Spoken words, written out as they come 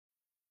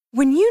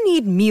When you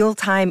need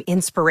mealtime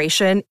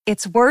inspiration,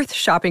 it's worth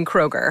shopping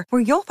Kroger,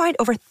 where you'll find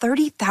over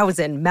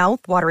 30,000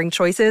 mouth-watering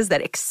choices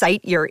that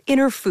excite your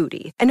inner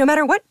foodie. And no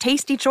matter what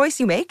tasty choice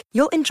you make,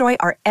 you'll enjoy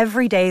our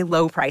everyday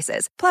low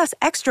prices, plus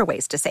extra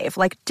ways to save,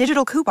 like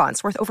digital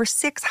coupons worth over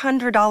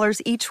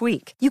 $600 each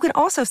week. You can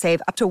also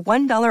save up to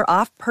 $1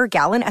 off per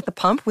gallon at the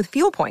pump with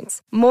fuel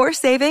points. More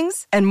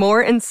savings and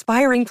more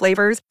inspiring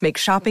flavors make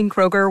shopping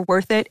Kroger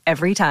worth it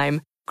every time.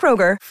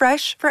 Kroger,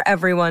 fresh for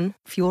everyone.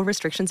 Fuel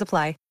restrictions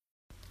apply.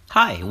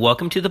 Hi,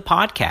 welcome to the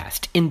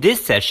podcast. In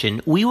this session,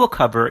 we will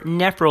cover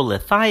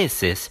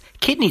nephrolithiasis,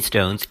 kidney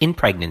stones in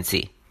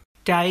pregnancy.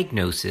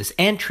 Diagnosis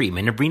and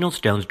treatment of renal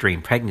stones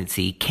during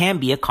pregnancy can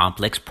be a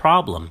complex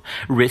problem.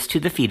 Risk to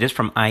the fetus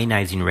from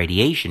ionizing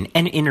radiation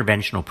and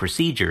interventional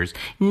procedures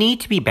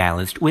need to be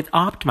balanced with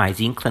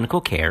optimizing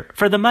clinical care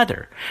for the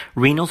mother.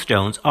 Renal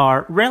stones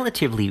are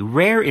relatively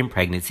rare in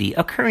pregnancy,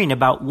 occurring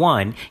about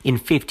 1 in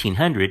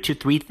 1,500 to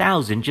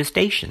 3,000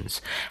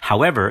 gestations.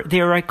 However, they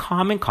are a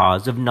common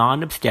cause of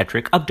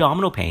non-obstetric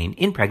abdominal pain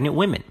in pregnant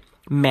women.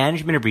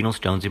 Management of renal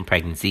stones in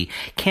pregnancy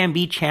can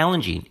be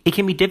challenging. It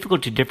can be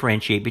difficult to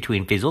differentiate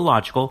between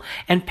physiological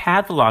and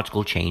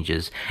pathological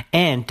changes,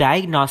 and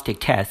diagnostic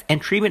tests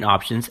and treatment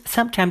options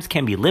sometimes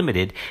can be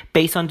limited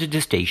based on the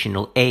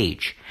gestational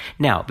age.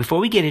 Now, before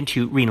we get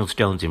into renal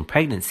stones in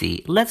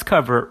pregnancy, let's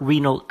cover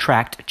renal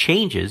tract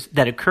changes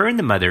that occur in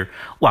the mother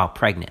while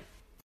pregnant.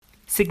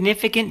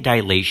 Significant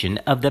dilation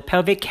of the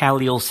pelvic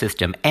calleal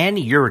system and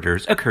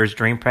ureters occurs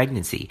during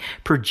pregnancy.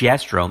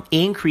 Progesterone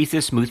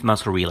increases smooth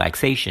muscle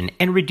relaxation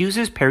and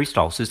reduces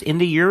peristalsis in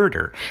the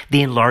ureter.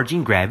 The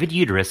enlarging gravid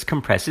uterus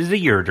compresses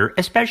the ureter,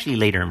 especially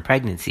later in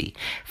pregnancy.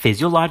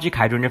 Physiologic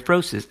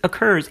hydronephrosis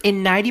occurs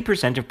in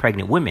 90% of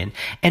pregnant women,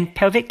 and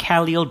pelvic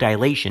calleal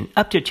dilation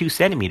up to 2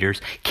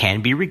 centimeters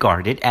can be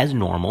regarded as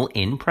normal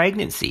in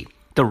pregnancy.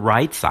 The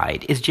right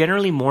side is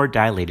generally more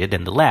dilated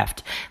than the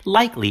left,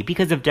 likely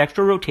because of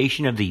dextral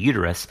rotation of the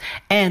uterus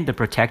and the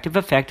protective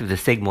effect of the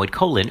sigmoid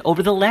colon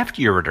over the left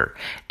ureter.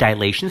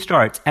 Dilation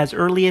starts as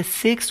early as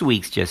 6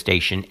 weeks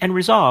gestation and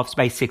resolves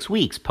by 6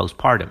 weeks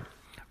postpartum.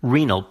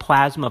 Renal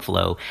plasma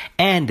flow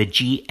and the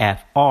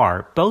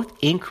GFR both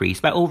increase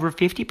by over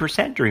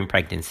 50% during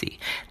pregnancy.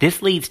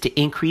 This leads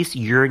to increased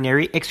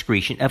urinary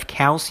excretion of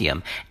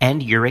calcium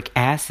and uric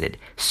acid,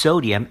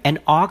 sodium, and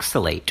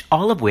oxalate,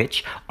 all of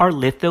which are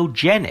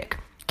lithogenic.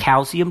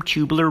 Calcium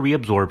tubular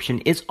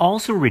reabsorption is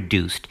also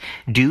reduced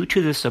due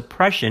to the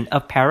suppression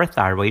of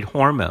parathyroid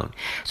hormone.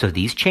 So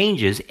these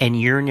changes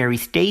and urinary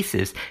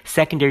stasis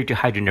secondary to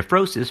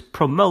hydronephrosis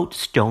promote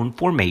stone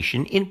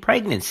formation in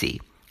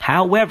pregnancy.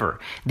 However,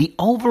 the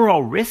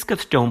overall risk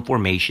of stone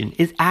formation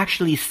is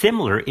actually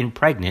similar in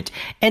pregnant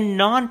and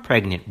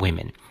non-pregnant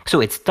women.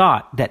 So it's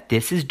thought that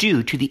this is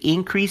due to the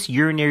increased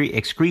urinary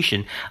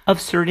excretion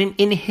of certain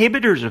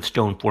inhibitors of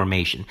stone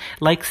formation,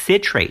 like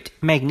citrate,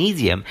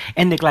 magnesium,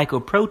 and the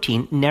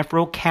glycoprotein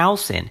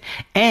nephrocalcin,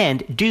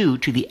 and due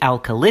to the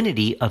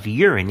alkalinity of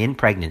urine in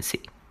pregnancy.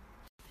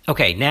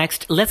 Okay,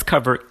 next, let's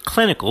cover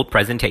clinical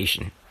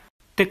presentation.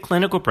 The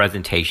clinical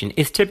presentation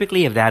is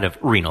typically of that of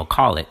renal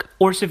colic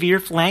or severe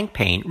flank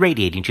pain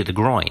radiating to the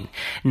groin.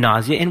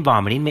 Nausea and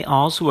vomiting may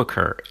also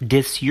occur.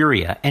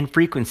 Dysuria and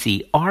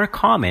frequency are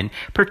common,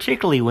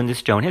 particularly when the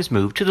stone has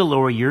moved to the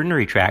lower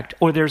urinary tract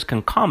or there's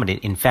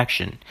concomitant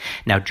infection.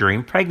 Now,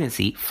 during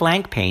pregnancy,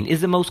 flank pain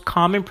is the most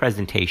common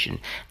presentation.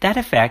 That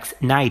affects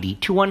 90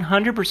 to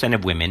 100%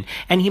 of women,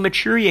 and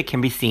hematuria can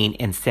be seen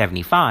in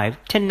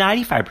 75 to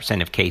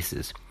 95% of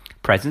cases.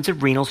 Presence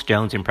of renal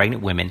stones in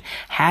pregnant women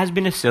has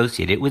been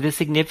associated with a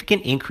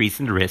significant increase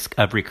in the risk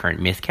of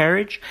recurrent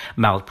miscarriage,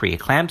 mild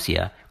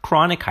preeclampsia,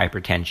 chronic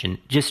hypertension,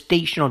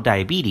 gestational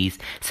diabetes,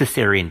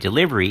 cesarean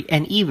delivery,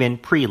 and even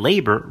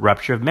pre-labor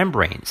rupture of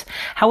membranes.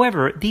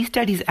 However, these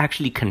studies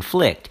actually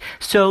conflict,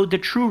 so the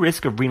true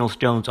risk of renal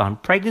stones on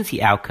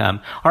pregnancy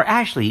outcome are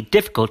actually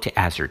difficult to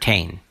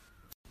ascertain.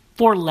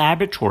 For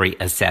laboratory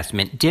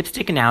assessment,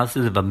 dipstick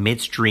analysis of a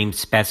midstream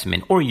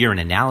specimen or urine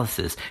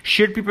analysis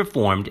should be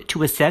performed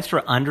to assess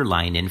for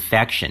underlying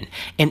infection.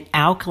 An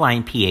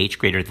alkaline pH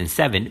greater than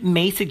 7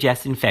 may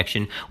suggest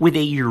infection with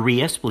a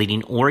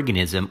urea-splitting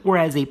organism,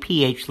 whereas a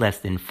pH less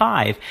than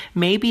 5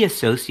 may be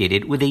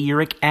associated with a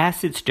uric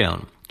acid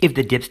stone. If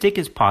the dipstick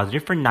is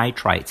positive for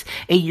nitrites,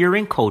 a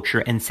urine culture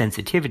and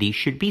sensitivity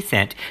should be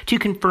sent to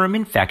confirm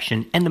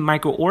infection and the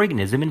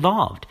microorganism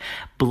involved.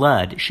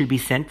 Blood should be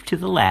sent to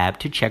the lab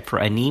to check for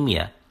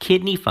anemia,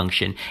 kidney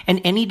function,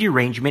 and any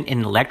derangement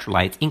in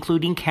electrolytes,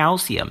 including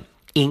calcium.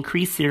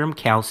 Increased serum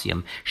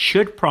calcium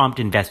should prompt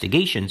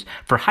investigations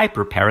for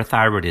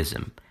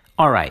hyperparathyroidism.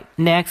 All right,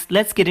 next,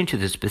 let's get into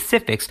the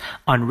specifics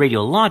on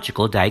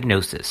radiological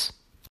diagnosis.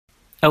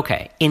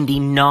 Okay, in the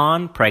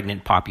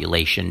non-pregnant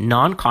population,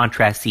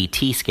 non-contrast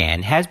CT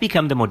scan has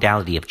become the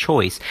modality of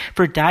choice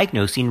for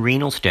diagnosing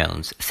renal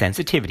stones.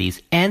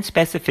 Sensitivities and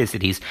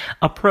specificities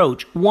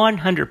approach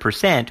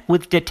 100%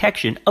 with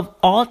detection of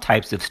all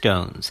types of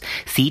stones.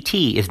 CT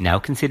is now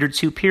considered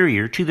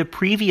superior to the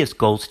previous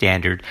gold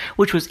standard,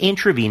 which was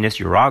intravenous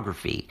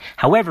urography.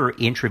 However,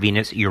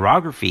 intravenous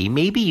urography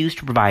may be used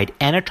to provide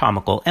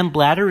anatomical and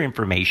bladder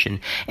information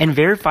and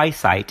verify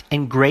site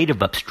and grade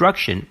of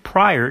obstruction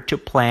prior to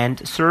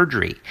planned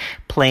surgery.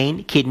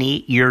 Plain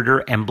kidney,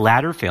 ureter, and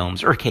bladder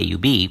films, or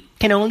KUB,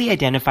 can only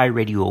identify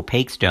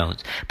radio-opaque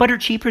stones, but are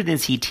cheaper than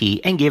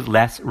CT and give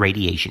less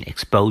radiation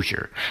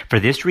exposure. For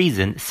this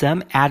reason,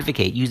 some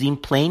advocate using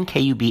plain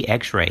KUB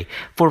X-ray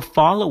for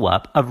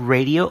follow-up of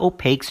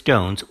radio-opaque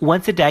stones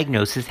once a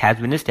diagnosis has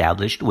been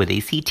established with a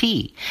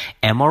CT.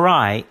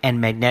 MRI and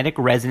magnetic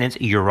resonance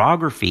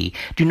urography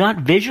do not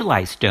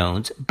visualize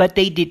stones, but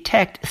they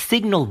detect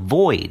signal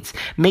voids,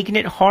 making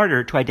it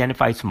harder to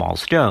identify small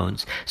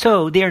stones,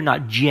 so they are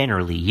not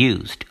generally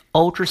used.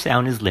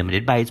 Ultrasound is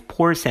limited by its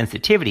poor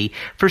sensitivity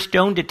for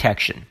stone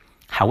detection.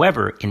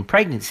 However, in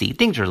pregnancy,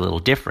 things are a little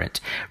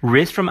different.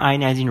 Risks from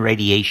ionizing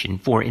radiation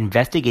for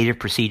investigative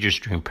procedures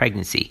during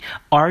pregnancy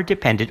are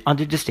dependent on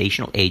the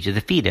gestational age of the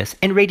fetus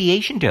and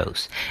radiation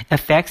dose.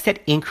 Effects that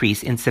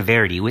increase in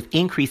severity with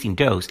increasing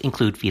dose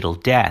include fetal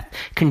death,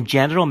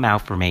 congenital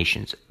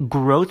malformations,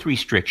 growth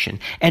restriction,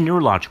 and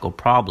neurological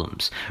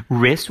problems.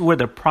 Risks where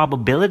the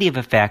probability of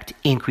effect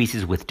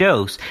increases with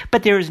dose,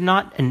 but there is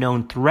not a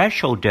known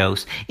threshold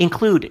dose,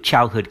 include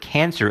childhood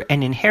cancer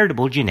and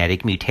inheritable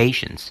genetic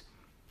mutations.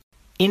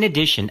 In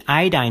addition,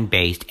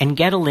 iodine-based and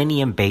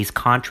gadolinium-based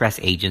contrast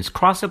agents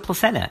cross the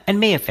placenta and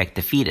may affect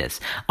the fetus.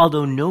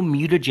 Although no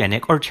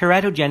mutagenic or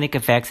teratogenic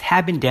effects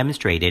have been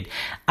demonstrated,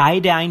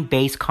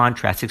 iodine-based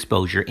contrast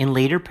exposure in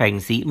later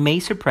pregnancy may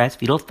suppress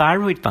fetal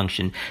thyroid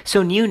function,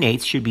 so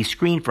neonates should be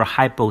screened for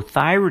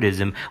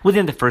hypothyroidism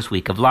within the first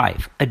week of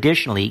life.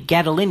 Additionally,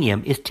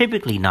 gadolinium is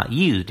typically not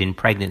used in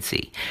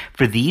pregnancy.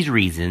 For these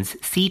reasons,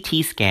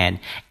 CT scan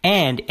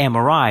and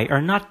MRI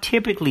are not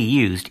typically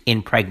used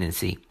in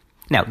pregnancy.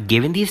 Now,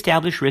 given the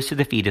established risk to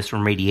the fetus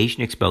from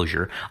radiation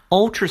exposure,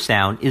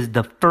 ultrasound is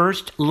the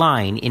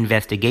first-line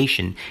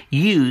investigation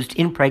used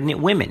in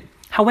pregnant women.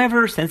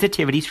 However,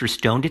 sensitivities for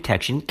stone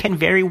detection can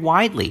vary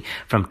widely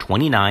from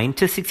 29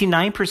 to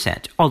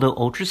 69%. Although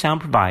ultrasound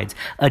provides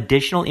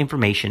additional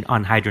information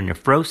on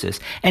hydronephrosis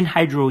and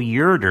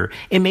hydroureter,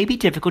 it may be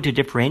difficult to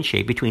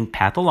differentiate between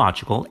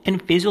pathological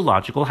and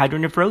physiological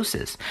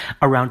hydronephrosis.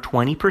 Around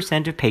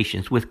 20% of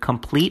patients with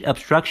complete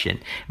obstruction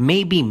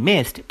may be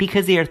missed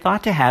because they are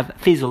thought to have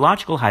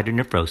physiological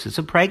hydronephrosis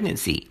of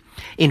pregnancy.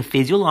 In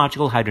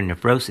physiological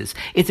hydronephrosis,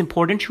 it's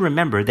important to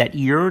remember that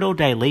ureteral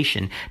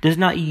dilation does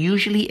not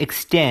usually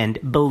extend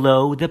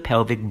below the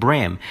pelvic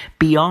brim,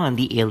 beyond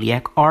the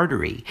iliac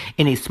artery.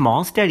 In a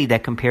small study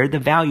that compared the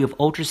value of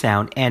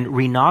ultrasound and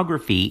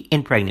renography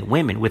in pregnant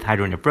women with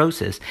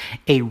hydronephrosis,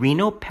 a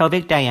renal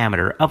pelvic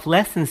diameter of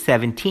less than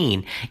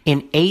 17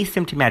 in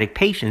asymptomatic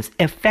patients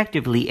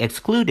effectively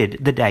excluded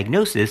the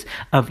diagnosis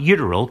of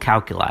uteral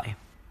calculi.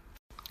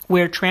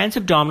 Where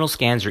transabdominal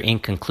scans are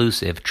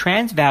inconclusive,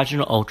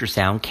 transvaginal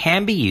ultrasound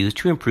can be used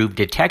to improve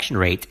detection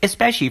rates,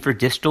 especially for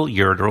distal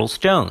ureteral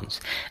stones.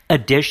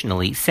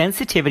 Additionally,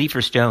 sensitivity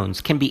for stones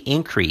can be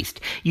increased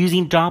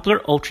using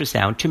Doppler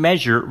ultrasound to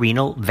measure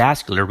renal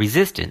vascular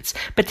resistance,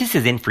 but this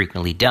is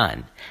infrequently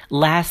done.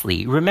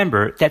 Lastly,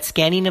 remember that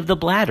scanning of the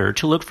bladder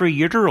to look for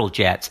uteral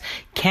jets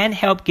can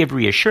help give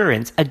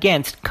reassurance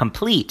against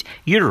complete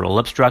uteral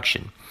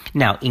obstruction.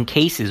 Now, in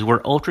cases where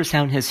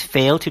ultrasound has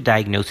failed to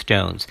diagnose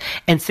stones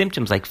and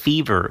symptoms like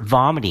fever,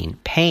 vomiting,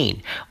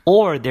 pain,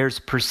 or there's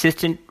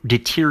persistent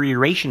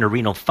deterioration of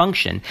renal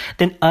function,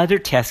 then other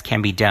tests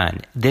can be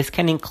done. This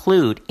can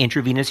include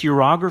intravenous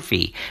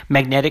urography,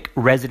 magnetic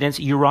resonance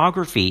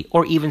urography,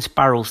 or even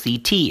spiral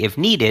CT if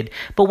needed,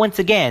 but once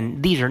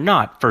again, these are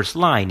not first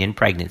line in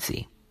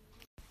pregnancy.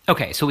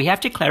 Okay, so we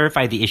have to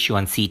clarify the issue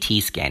on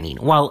CT scanning.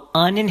 While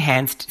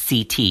unenhanced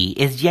CT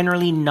is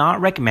generally not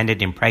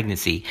recommended in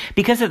pregnancy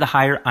because of the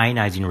higher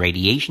ionizing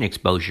radiation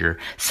exposure,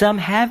 some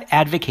have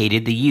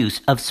advocated the use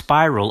of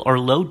spiral or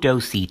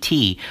low-dose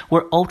CT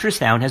where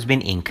ultrasound has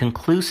been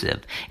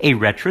inconclusive. A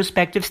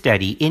retrospective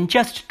study in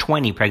just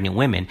 20 pregnant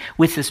women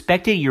with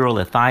suspected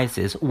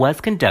urolithiasis was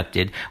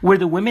conducted where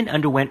the women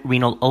underwent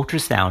renal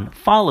ultrasound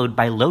followed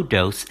by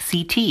low-dose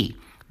CT.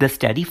 The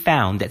study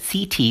found that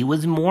CT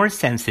was more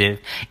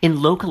sensitive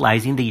in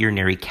localizing the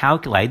urinary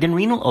calculi than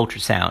renal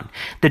ultrasound.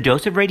 The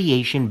dose of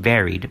radiation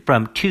varied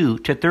from 2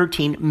 to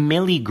 13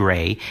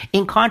 milligray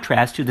in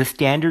contrast to the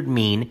standard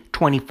mean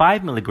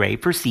 25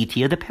 milligray for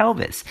CT of the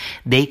pelvis.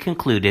 They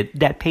concluded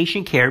that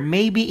patient care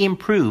may be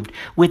improved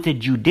with the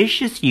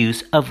judicious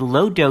use of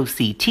low-dose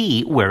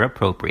CT where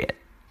appropriate.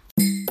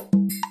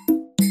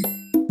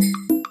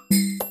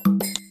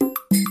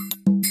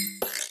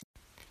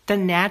 The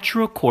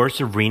natural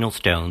course of renal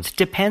stones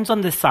depends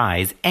on the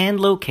size and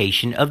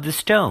location of the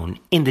stone.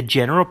 In the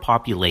general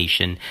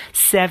population,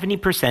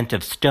 70%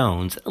 of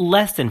stones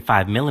less than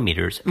 5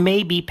 millimeters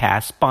may be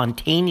passed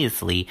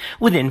spontaneously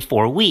within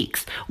 4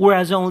 weeks,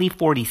 whereas only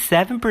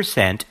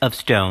 47% of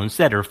stones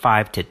that are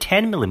 5 to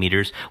 10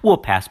 millimeters will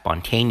pass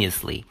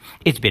spontaneously.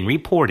 It's been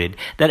reported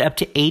that up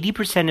to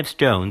 80% of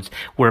stones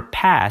were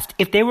passed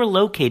if they were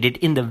located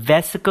in the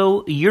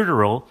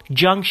vesico-ureteral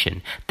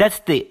junction. That's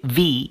the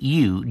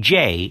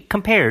VUJ,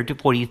 compared to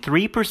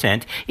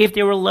 43% if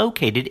they were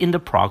located in the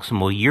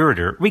proximal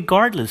ureter,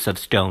 regardless of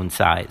stone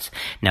size.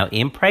 Now,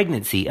 in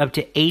pregnancy, up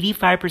to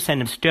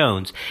 85% of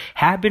stones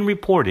have been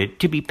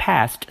reported to be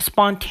passed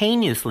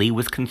spontaneously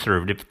with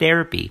conservative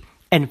therapy,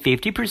 and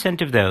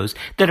 50% of those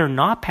that are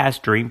not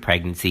passed during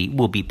pregnancy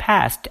will be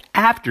passed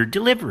after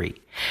delivery.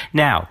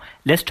 Now,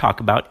 let's talk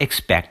about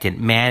expectant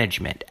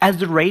management. As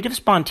the rate of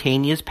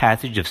spontaneous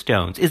passage of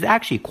stones is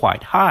actually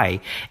quite high,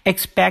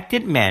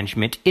 expectant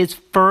management is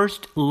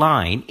first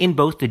line in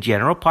both the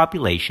general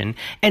population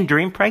and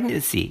during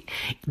pregnancy.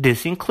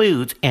 This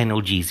includes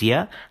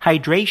analgesia,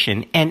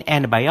 hydration, and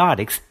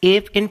antibiotics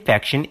if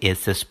infection is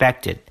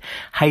suspected.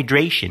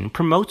 Hydration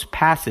promotes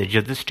passage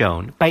of the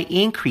stone by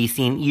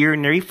increasing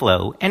urinary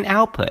flow and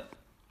output.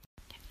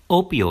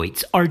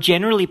 Opioids are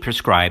generally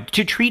prescribed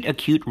to treat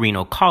acute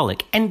renal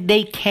colic, and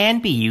they can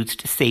be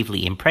used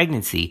safely in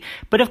pregnancy.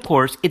 But of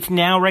course, it's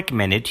now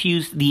recommended to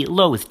use the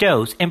lowest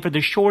dose and for the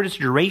shortest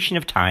duration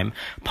of time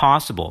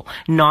possible.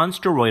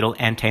 Non-steroidal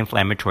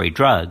anti-inflammatory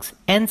drugs,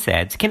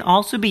 NSAIDs, can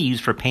also be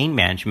used for pain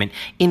management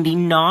in the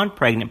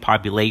non-pregnant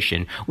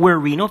population where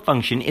renal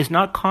function is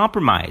not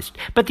compromised,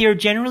 but they are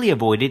generally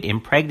avoided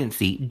in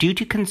pregnancy due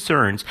to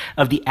concerns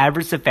of the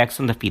adverse effects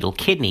on the fetal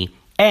kidney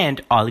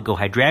and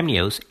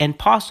oligohydramnios and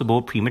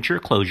possible premature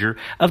closure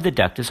of the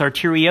ductus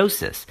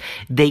arteriosus.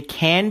 They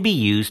can be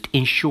used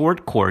in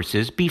short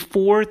courses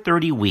before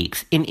 30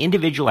 weeks in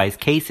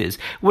individualized cases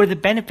where the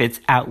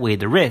benefits outweigh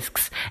the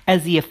risks,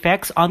 as the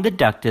effects on the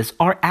ductus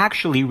are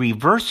actually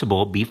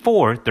reversible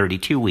before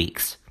 32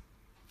 weeks.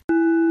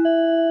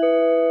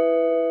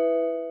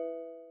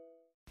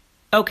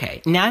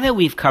 Okay, now that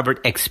we've covered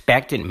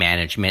expectant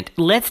management,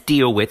 let's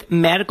deal with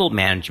medical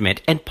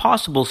management and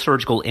possible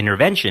surgical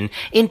intervention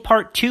in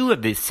part 2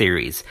 of this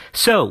series.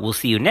 So we'll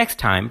see you next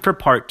time for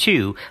part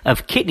 2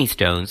 of kidney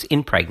stones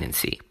in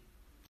pregnancy.